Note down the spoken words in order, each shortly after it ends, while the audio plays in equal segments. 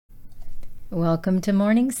Welcome to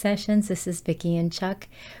Morning Sessions. This is Vicki and Chuck.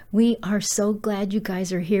 We are so glad you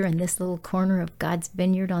guys are here in this little corner of God's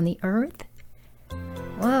vineyard on the earth.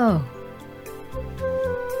 Whoa.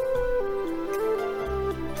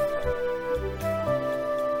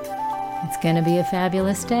 It's going to be a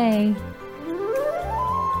fabulous day.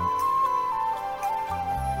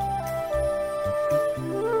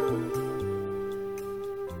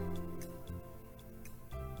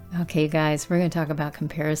 Okay, guys, we're going to talk about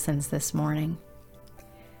comparisons this morning.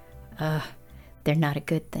 They're not a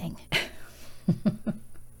good thing.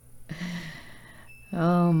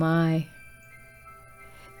 Oh my.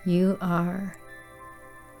 You are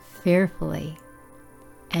fearfully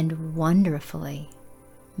and wonderfully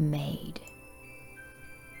made.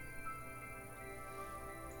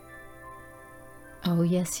 Oh,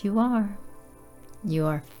 yes, you are. You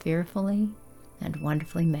are fearfully and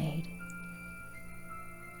wonderfully made.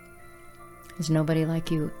 There's nobody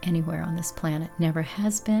like you anywhere on this planet. Never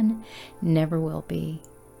has been, never will be.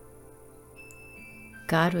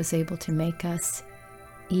 God was able to make us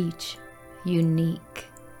each unique.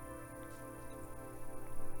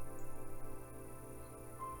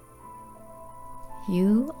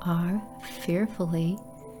 You are fearfully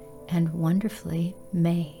and wonderfully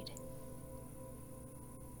made.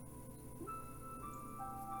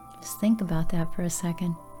 Just think about that for a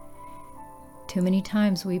second. Too many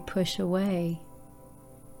times we push away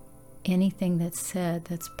anything that's said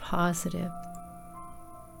that's positive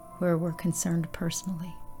where we're concerned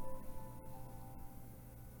personally,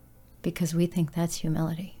 because we think that's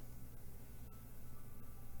humility.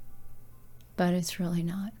 But it's really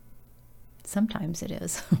not. Sometimes it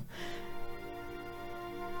is.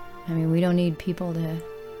 I mean, we don't need people to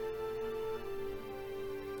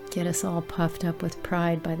get us all puffed up with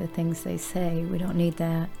pride by the things they say. We don't need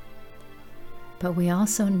that. But we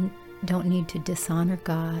also don't need to dishonor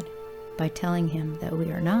God by telling Him that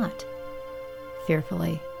we are not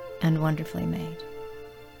fearfully and wonderfully made.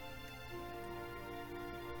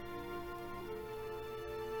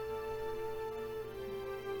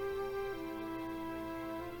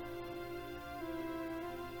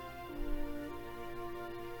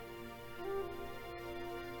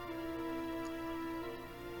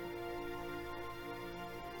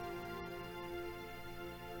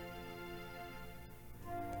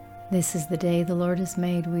 This is the day the Lord has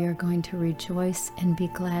made. We are going to rejoice and be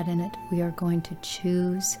glad in it. We are going to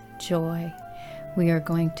choose joy. We are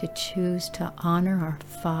going to choose to honor our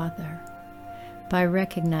Father by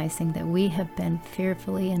recognizing that we have been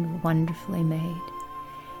fearfully and wonderfully made.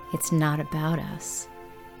 It's not about us.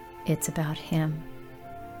 It's about Him,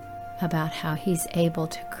 about how He's able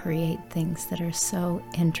to create things that are so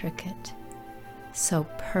intricate, so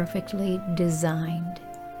perfectly designed.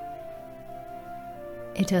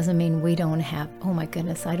 It doesn't mean we don't have, oh my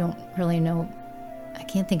goodness, I don't really know, I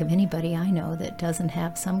can't think of anybody I know that doesn't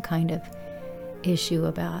have some kind of issue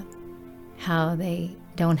about how they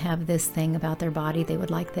don't have this thing about their body. They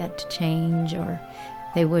would like that to change, or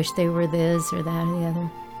they wish they were this or that or the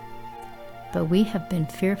other. But we have been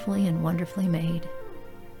fearfully and wonderfully made.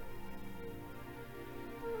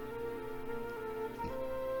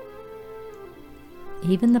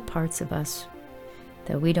 Even the parts of us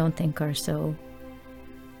that we don't think are so,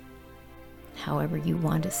 however you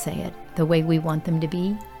want to say it, the way we want them to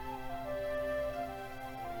be.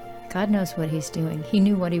 God knows what He's doing. He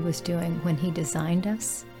knew what He was doing when He designed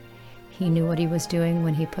us. He knew what He was doing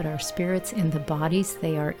when He put our spirits in the bodies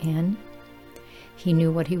they are in. He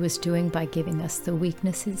knew what He was doing by giving us the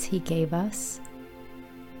weaknesses He gave us,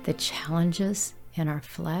 the challenges in our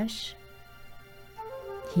flesh.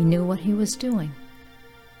 He knew what He was doing.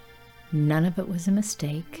 None of it was a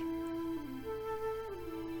mistake.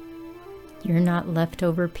 You're not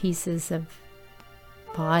leftover pieces of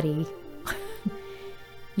body.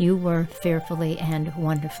 You were fearfully and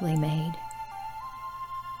wonderfully made.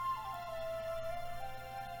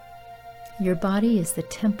 Your body is the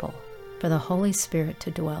temple for the Holy Spirit to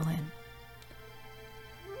dwell in.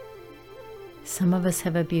 Some of us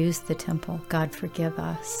have abused the temple. God, forgive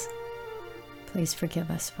us. Please forgive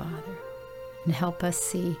us, Father, and help us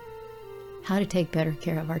see how to take better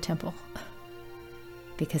care of our temple,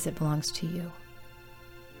 because it belongs to You.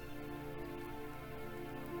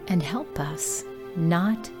 And help us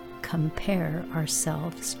not compare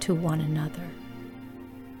ourselves to one another.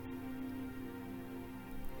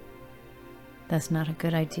 That's not a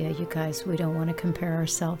good idea, you guys. We don't want to compare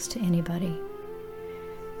ourselves to anybody.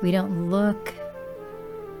 We don't look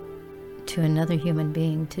to another human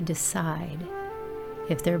being to decide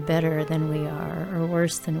if they're better than we are or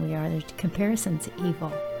worse than we are. Comparison's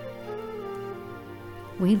evil.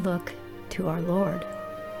 We look to our Lord.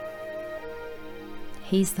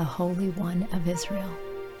 He's the Holy One of Israel.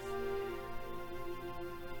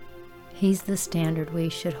 He's the standard we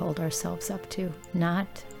should hold ourselves up to,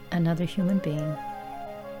 not another human being.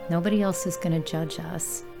 Nobody else is going to judge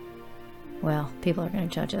us. Well, people are going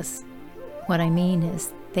to judge us. What I mean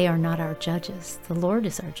is, they are not our judges. The Lord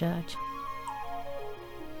is our judge.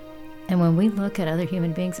 And when we look at other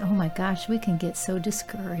human beings, oh my gosh, we can get so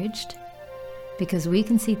discouraged because we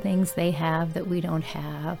can see things they have that we don't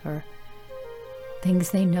have, or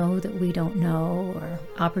things they know that we don't know, or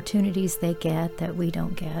opportunities they get that we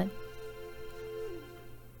don't get.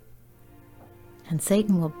 And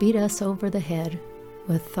Satan will beat us over the head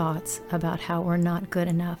with thoughts about how we're not good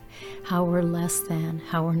enough, how we're less than,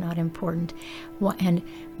 how we're not important, and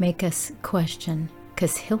make us question,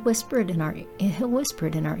 because he'll whisper it in our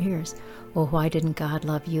ears. Well, why didn't God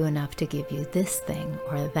love you enough to give you this thing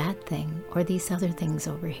or that thing or these other things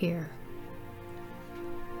over here?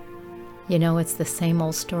 You know, it's the same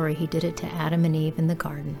old story. He did it to Adam and Eve in the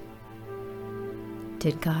garden.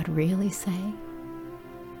 Did God really say?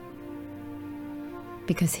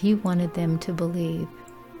 Because he wanted them to believe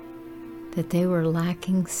that they were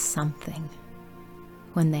lacking something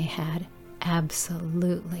when they had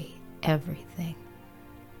absolutely everything.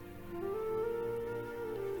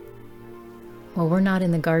 Well, we're not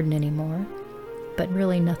in the garden anymore, but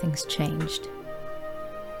really nothing's changed.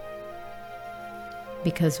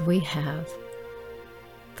 Because we have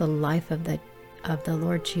the life of the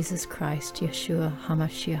Lord Jesus Christ, Yeshua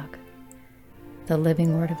HaMashiach, the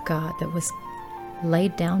living Word of God that was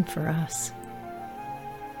laid down for us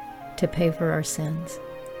to pay for our sins.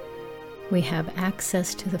 We have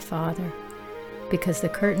access to the Father because the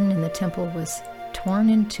curtain in the temple was torn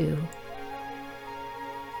in two,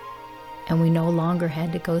 and we no longer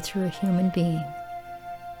had to go through a human being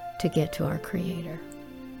to get to our Creator.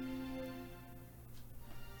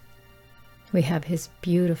 We have His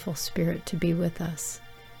beautiful Spirit to be with us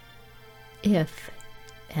if,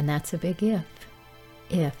 and that's a big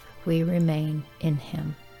if we remain in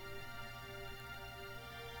Him.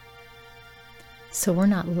 So we're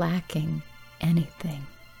not lacking anything,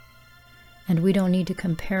 and we don't need to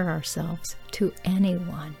compare ourselves to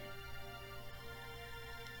anyone.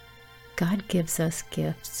 God gives us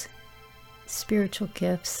gifts, spiritual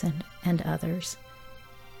gifts and others,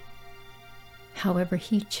 however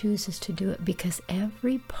He chooses to do it, because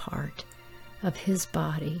every part of His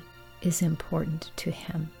body is important to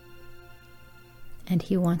Him. And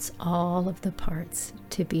He wants all of the parts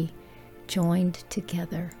to be joined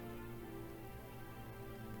together.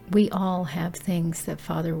 We all have things that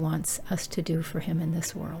Father wants us to do for Him in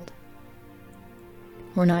this world.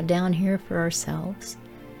 We're not down here for ourselves.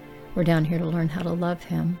 We're down here to learn how to love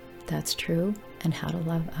Him, that's true, and how to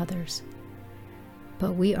love others.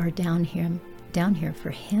 But we are down here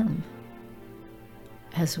for Him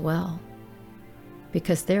as well.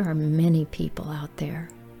 Because there are many people out there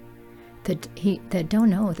that don't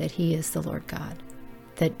know that He is the Lord God,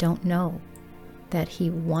 that don't know that He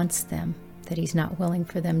wants them, that He's not willing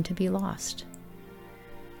for them to be lost.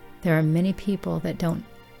 There are many people that don't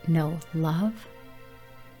know love,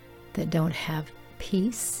 that don't have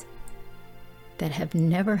peace, that have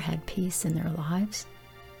never had peace in their lives.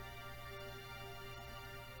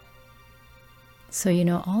 So, you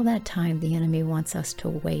know, all that time the enemy wants us to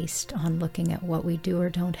waste on looking at what we do or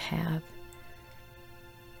don't have,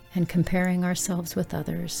 and comparing ourselves with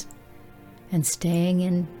others, and staying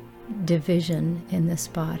in division in this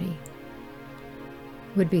body,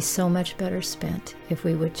 would be so much better spent if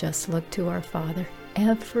we would just look to our Father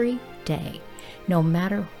every day, no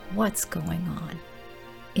matter what's going on,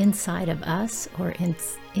 inside of us or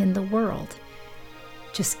in the world.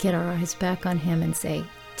 Just get our eyes back on Him and say,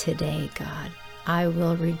 today, God, I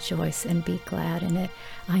will rejoice and be glad in it.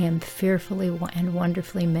 I am fearfully and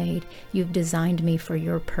wonderfully made. You've designed me for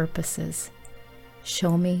your purposes.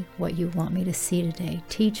 Show me what you want me to see today.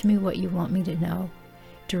 Teach me what you want me to know.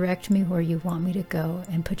 Direct me where you want me to go,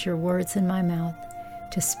 and put your words in my mouth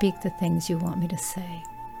to speak the things you want me to say.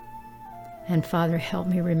 And Father, help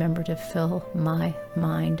me remember to fill my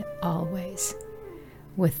mind always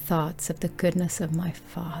with thoughts of the goodness of my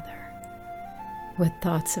Father, with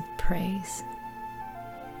thoughts of praise.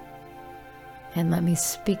 And let me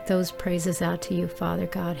speak those praises out to you, Father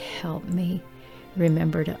God. Help me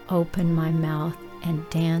remember to open my mouth and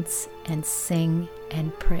dance and sing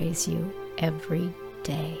and praise you every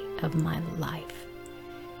day of my life,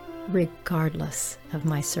 regardless of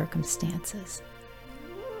my circumstances.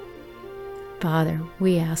 Father,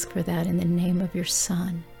 we ask for that in the name of your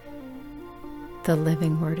Son, the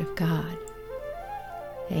living Word of God.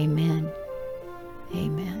 Amen.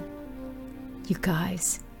 Amen. You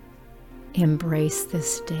guys, Embrace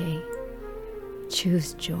this day.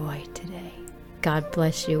 Choose joy today. God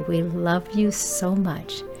bless you. We love you so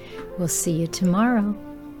much. We'll see you tomorrow.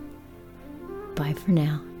 Bye for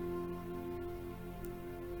now.